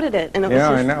 they quoted it, and it was Yeah,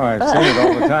 just, I know. I've seen it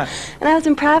all the time. And I was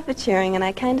in profit sharing, and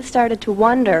I kind of started to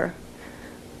wonder,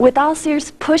 with all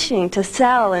Sears pushing to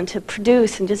sell and to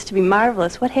produce and just to be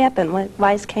marvelous, what happened?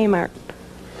 Why is Kmart?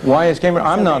 Why is Kmart?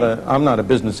 I'm not a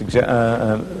business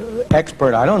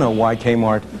expert. I don't know why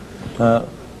Kmart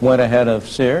went ahead of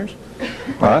Sears.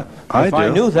 If I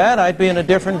knew that, I'd be in a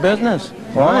different business.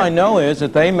 All I know is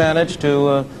that they managed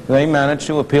to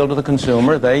appeal to the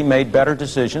consumer. They made better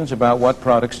decisions about what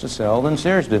products to sell than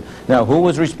Sears did. Now, who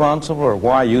was responsible or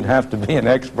why? You'd have to be an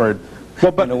expert.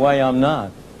 But in a way, I'm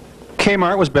not.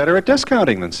 Kmart was better at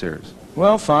discounting than Sears.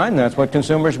 Well, fine. That's what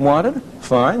consumers wanted.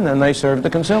 Fine. Then they served the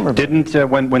consumer. Didn't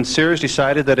when Sears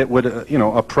decided that it would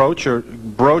approach or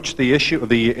broach the issue of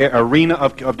the arena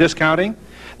of discounting,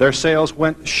 their sales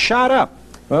shot up.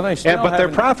 Well, they still but their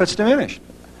profits diminished.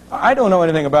 I don't know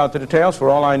anything about the details. For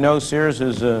all I know, Sears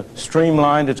is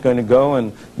streamlined. It's going to go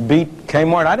and beat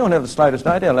Kmart. I don't have the slightest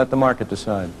idea. Let the market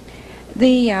decide.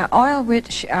 The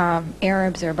oil-rich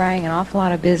Arabs are buying an awful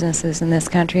lot of businesses in this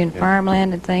country and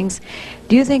farmland and things.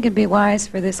 Do you think it'd be wise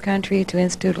for this country to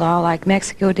institute law like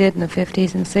Mexico did in the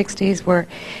 50s and 60s, where it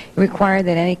required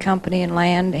that any company and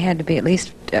land had to be at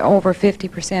least over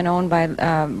 50% owned by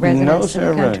residents in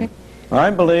the country? I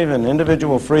believe in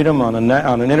individual freedom on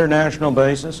an international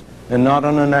basis and not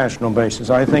on a national basis.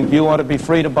 I think you ought to be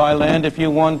free to buy land if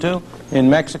you want to in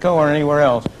Mexico or anywhere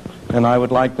else. And I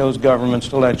would like those governments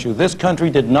to let you. This country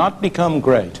did not become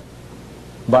great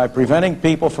by preventing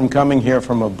people from coming here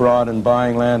from abroad and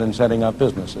buying land and setting up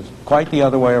businesses. Quite the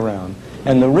other way around.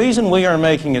 And the reason we are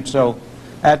making it so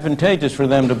advantageous for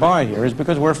them to buy here is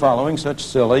because we're following such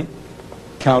silly,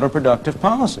 counterproductive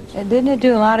policies. Didn't it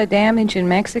do a lot of damage in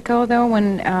Mexico, though,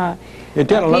 when it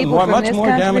did much more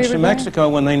damage to Mexico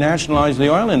when they nationalized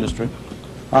the oil industry.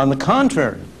 On the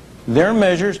contrary, their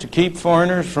measures to keep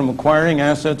foreigners from acquiring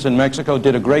assets in Mexico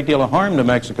did a great deal of harm to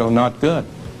Mexico, not good.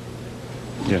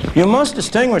 Yes. You must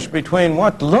distinguish between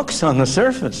what looks on the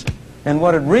surface and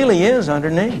what it really is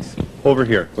underneath. Over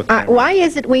here. Why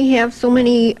is it we have so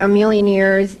many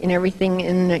millionaires and everything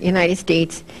in the United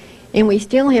States, and we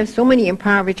still have so many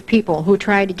impoverished people who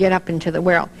try to get up into the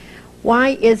world? Why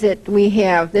is it we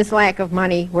have this lack of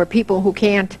money where people who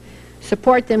can't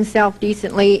support themselves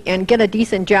decently and get a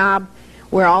decent job,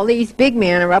 where all these big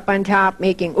men are up on top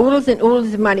making oodles and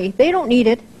oodles of money? They don't need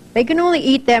it. They can only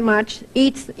eat that much,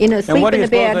 sleep in the bed. And what do you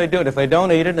suppose they do? If they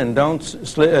don't eat it and don't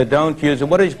use it,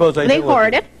 what do you suppose they do? They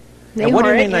hoard it. What do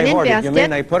you mean they hoard it? You mean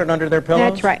they put it under their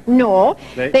pillows? That's right. No,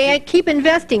 they keep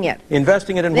investing it.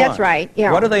 Investing it in what? That's right,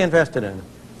 yeah. What do they invest it in?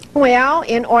 Well,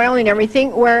 in oil and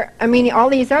everything, where, I mean, all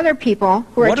these other people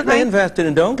who are What do they invest it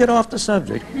in? Don't get off the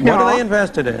subject. No. What do they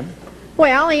invest it in?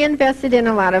 Well, they invested in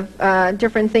a lot of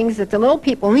different things that the little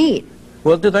people need.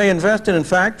 Well, do they invest it in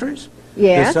factories?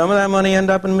 Yes. Does some of that money end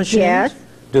up in machines? Yes.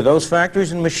 Do those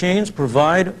factories and machines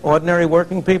provide ordinary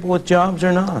working people with jobs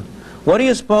or not? What do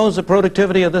you suppose the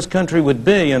productivity of this country would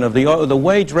be and of the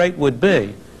wage rate would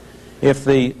be if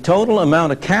the total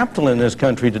amount of capital in this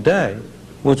country today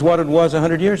was what it was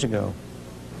 100 years ago?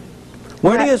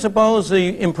 Where do you suppose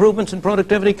the improvements in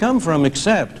productivity come from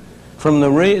except from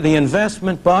the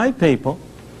investment by people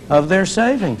of their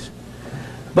savings?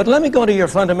 But let me go to your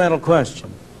fundamental question.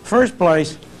 First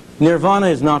place, nirvana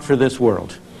is not for this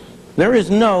world. There is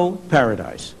no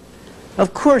paradise.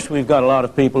 Of course we've got a lot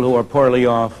of people who are poorly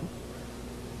off.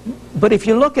 But if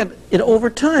you look at it over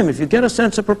time, if you get a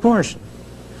sense of proportion,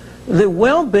 the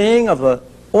well-being of the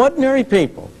ordinary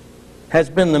people has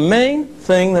been the main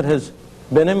thing that has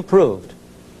been improved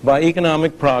by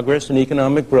economic progress and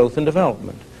economic growth and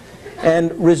development.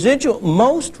 And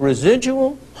most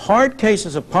residual hard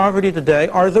cases of poverty today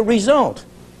are the result,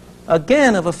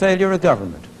 again, of a failure of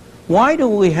government. Why do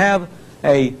we have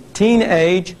a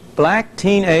black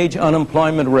teenage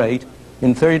unemployment rate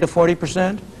in 30 to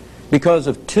 40%? Because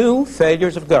of two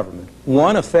failures of government.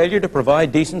 One, a failure to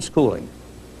provide decent schooling,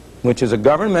 which is a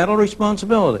governmental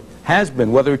responsibility. Has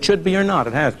been, whether it should be or not,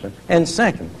 it has been. And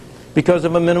second, because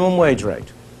of a minimum wage rate,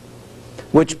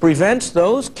 which prevents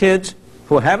those kids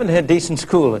who haven't had decent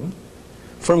schooling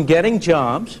from getting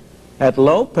jobs at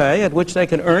low pay at which they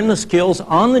can earn the skills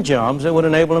on the jobs that would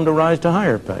enable them to rise to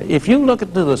higher pay. If you look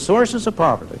at the sources of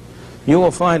poverty, you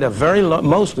will find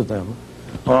most of them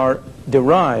are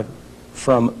derived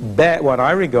from what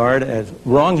I regard as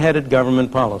wrong-headed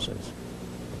government policies.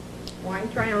 Well,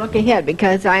 I'm trying to look ahead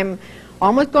because I'm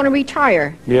almost going to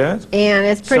retire. Yes? And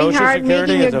it's pretty Social hard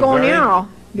Security making it go now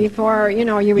before, you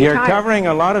retire. You're covering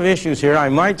a lot of issues here. I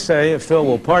might say, if Phil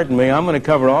will pardon me, I'm going to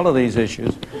cover all of these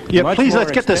issues. Yeah, please,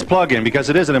 let's get this plug in because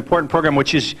it is an important program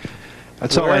which is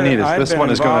That's all I need is this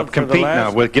one is going to compete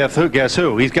now with guess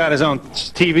who? He's got his own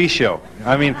TV show.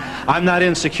 I mean, I'm not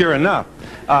insecure enough.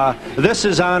 This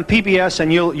is on PBS,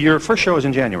 and your first show is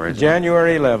in January.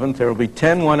 January 11th. There will be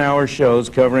 10 one-hour shows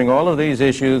covering all of these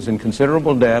issues in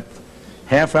considerable depth.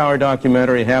 Half-hour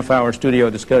documentary, half-hour studio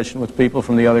discussion with people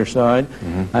from the other side.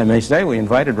 I may say we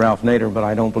invited Ralph Nader, but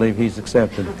I don't believe he's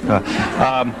accepted.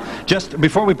 Just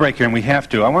before we break here, and we have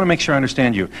to, I want to make sure I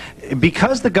understand you.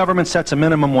 Because the government sets a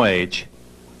minimum wage,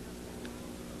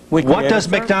 what does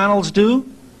McDonald's do?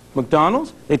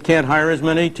 McDonald's? It can't hire as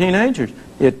many teenagers.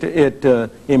 It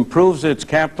improves its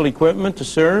capital equipment to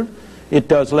serve. It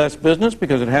does less business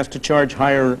because it has to charge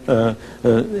higher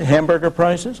hamburger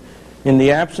prices. In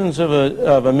the absence of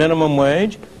a minimum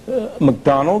wage,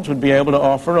 McDonald's would be able to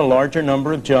offer a larger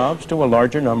number of jobs to a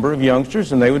larger number of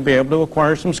youngsters, and they would be able to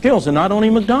acquire some skills. And not only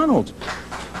McDonald's.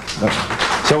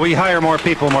 So we hire more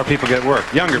people get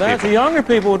work. Younger people. The younger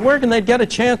people would work, and they'd get a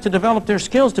chance to develop their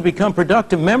skills to become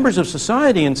productive members of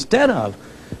society instead of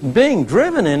being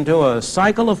driven into a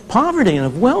cycle of poverty and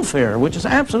of welfare, which is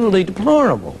absolutely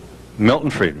deplorable. Milton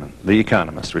Friedman, the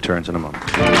economist, returns in a moment.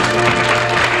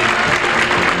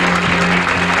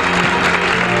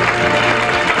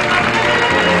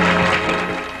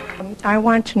 I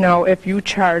want to know if you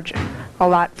charge a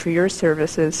lot for your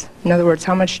services. In other words,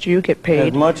 how much do you get paid?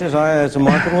 As much as the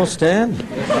market will stand.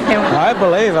 I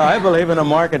believe in a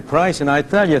market price, and I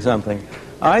tell you something.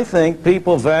 I think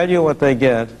people value what they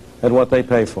get at what they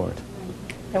pay for it.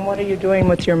 And what are you doing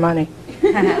with your money?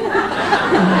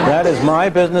 That is my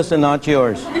business and not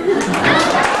yours.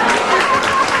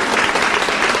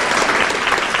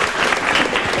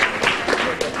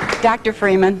 Dr.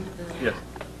 Freeman. Yes.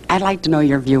 I'd like to know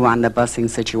your view on the busing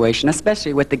situation,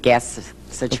 especially with the gas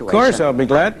situation. Of course, I'll be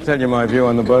glad to tell you my view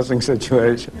on the busing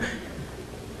situation.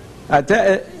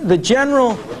 The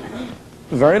general,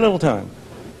 very little time,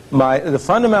 the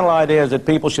fundamental idea is that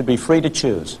people should be free to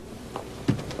choose.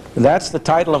 That's the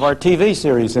title of our TV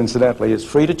series, incidentally, is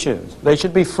Free to Choose. They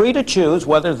should be free to choose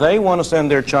whether they want to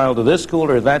send their child to this school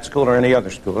or that school or any other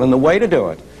school. And the way to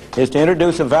do it is to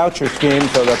introduce a voucher scheme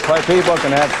so that people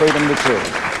can have freedom to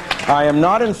choose. I am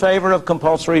not in favor of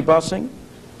compulsory busing.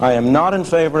 I am not in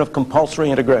favor of compulsory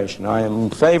integration. I am in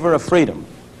favor of freedom.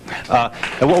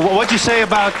 What'd you say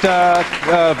about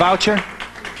voucher?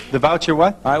 The voucher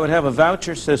what? I would have a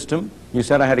voucher system. You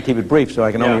said I had to keep it brief, so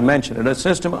I can only mention it. A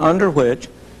system under which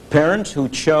parents who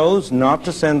chose not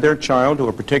to send their child to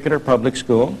a particular public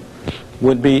school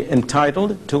would be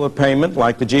entitled to a payment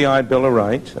like the GI Bill of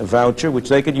Rights, a voucher which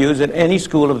they could use at any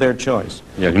school of their choice.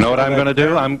 You know what I'm going to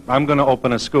do? I'm going to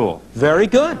open a school. Very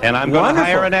good. And I'm going to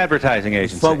hire an advertising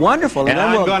agency. Well, wonderful. And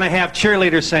I'm going to have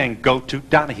cheerleaders saying, go to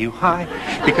Donahue High,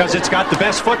 because it's got the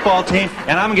best football team,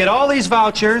 and I'm going to get all these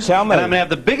vouchers, and I'm going to have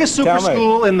the biggest super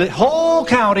school in the whole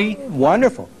county.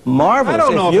 Wonderful. Marvelous. I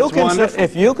don't know if it's wonderful.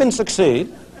 If you can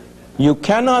succeed, you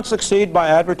cannot succeed by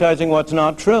advertising what's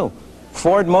not true.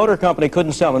 Ford Motor Company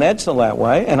couldn't sell an Edsel that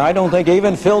way, and I don't think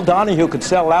even Phil Donahue could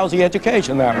sell lousy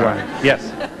education that way.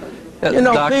 Yes. You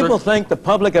know, people think the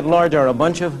public at large are a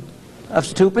bunch of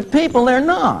stupid people. They're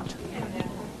not.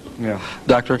 Yeah.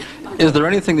 Doctor, is there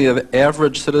anything the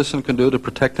average citizen can do to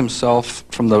protect himself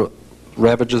from the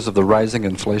ravages of the rising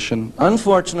inflation?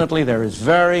 Unfortunately, there is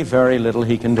very, very little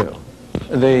he can do.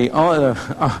 I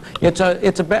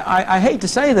hate to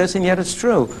say this, and yet it's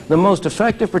true. The most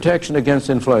effective protection against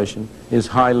inflation is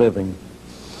high living.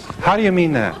 How do you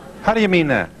mean that? How do you mean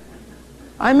that?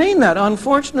 I mean that.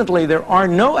 Unfortunately, there are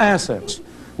no assets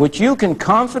which you can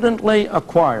confidently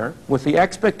acquire with the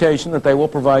expectation that they will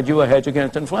provide you a hedge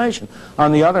against inflation.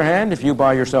 On the other hand, if you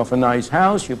buy yourself a nice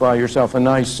house, you buy yourself a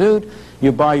nice suit,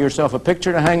 you buy yourself a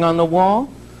picture to hang on the wall,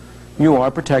 you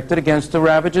are protected against the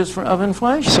ravages of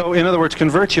inflation. So, in other words,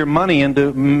 convert your money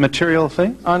into material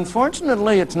things?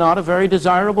 Unfortunately, it's not a very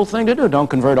desirable thing to do. Don't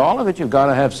convert all of it. You've got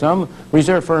to have some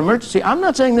reserve for emergency. I'm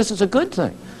not saying this is a good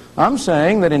thing. I'm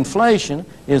saying that inflation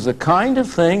is the kind of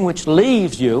thing which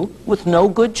leaves you with no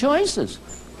good choices.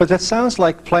 But that sounds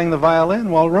like playing the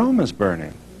violin while Rome is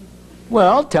burning.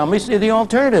 Well, tell me the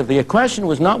alternative. The question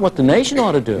was not what the nation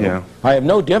ought to do. Yeah. I have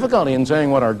no difficulty in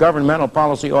saying what our governmental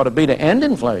policy ought to be to end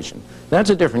inflation. That's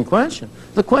a different question.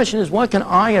 The question is, what can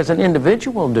I as an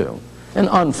individual do? And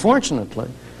unfortunately,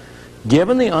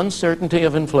 given the uncertainty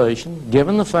of inflation,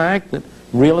 given the fact that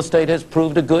real estate has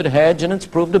proved a good hedge and it's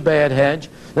proved a bad hedge,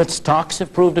 that stocks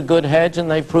have proved a good hedge and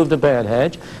they've proved a bad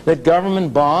hedge, that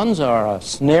government bonds are a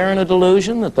snare and a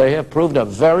delusion, that they have proved a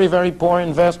very, very poor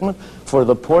investment for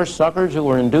the poor suckers who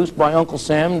were induced by Uncle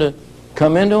Sam to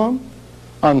come into them.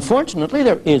 Unfortunately,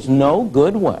 there is no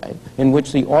good way in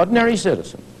which the ordinary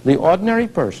citizen, the ordinary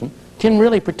person, can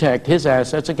really protect his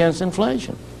assets against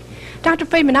inflation. Dr.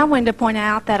 Friedman, I wanted to point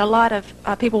out that a lot of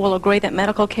people will agree that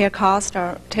medical care costs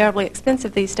are terribly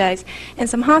expensive these days, and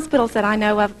some hospitals that I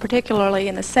know of, particularly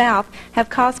in the South, have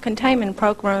cost containment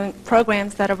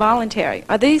programs that are voluntary.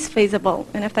 Are these feasible?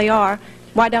 And if they are,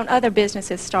 why don't other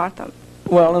businesses start them?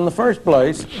 Well, in the first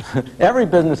place, every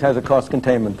business has a cost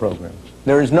containment program.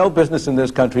 There is no business in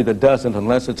this country that doesn't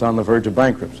unless it's on the verge of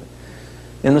bankruptcy.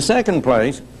 In the second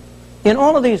place, in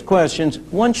all of these questions,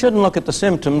 one shouldn't look at the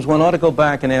symptoms. One ought to go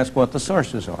back and ask what the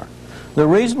sources are. The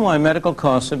reason why medical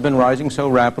costs have been rising so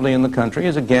rapidly in the country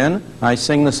is, again, I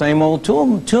sing the same old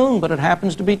tune, but it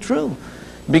happens to be true.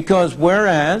 Because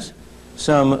whereas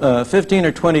some 15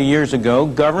 or 20 years ago,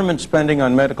 government spending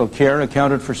on medical care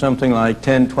accounted for something like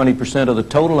 10–20% of the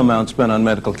total amount spent on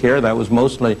medical care. That was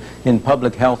mostly in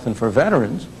public health and for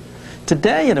veterans.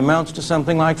 Today, it amounts to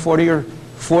something like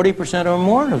 40% or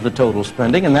more of the total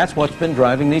spending, and that's what's been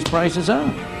driving these prices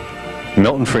up.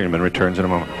 Milton Friedman returns in a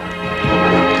moment.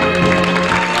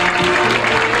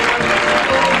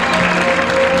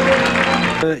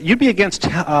 You'd be against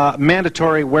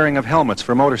mandatory wearing of helmets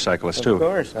for motorcyclists, too. Of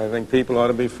course. I think people ought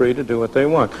to be free to do what they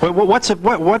want.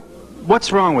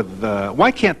 What's wrong with...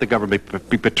 why can't the government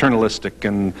be paternalistic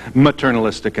and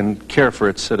maternalistic and care for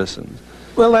its citizens?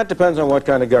 Well, that depends on what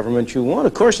kind of government you want.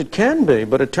 Of course it can be,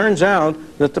 but it turns out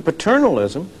that the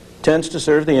paternalism tends to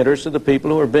serve the interests of the people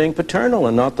who are being paternal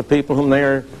and not the people whom they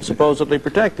are supposedly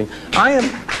protecting. And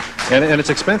it's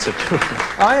expensive, too.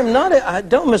 I am not...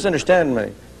 don't misunderstand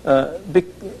me.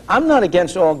 I'm not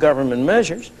against all government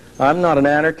measures. I'm not an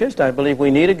anarchist. I believe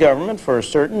we need a government for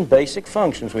certain basic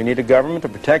functions. We need a government to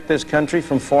protect this country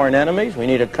from foreign enemies. We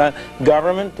need a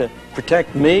government to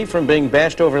protect me from being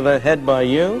bashed over the head by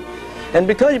you. And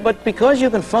because you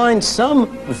can find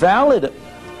some valid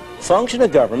function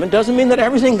of government doesn't mean that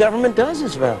everything government does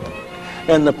is valid.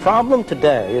 And the problem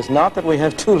today is not that we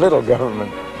have too little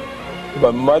government,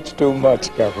 but much too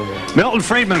much government. Milton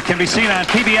Friedman can be seen on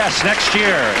PBS next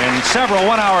year in several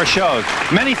one-hour shows.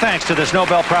 Many thanks to this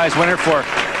Nobel Prize winner for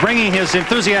bringing his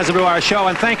enthusiasm to our show,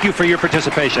 and thank you for your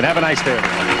participation. Have a nice day.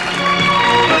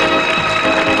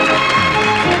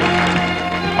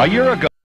 A year ago,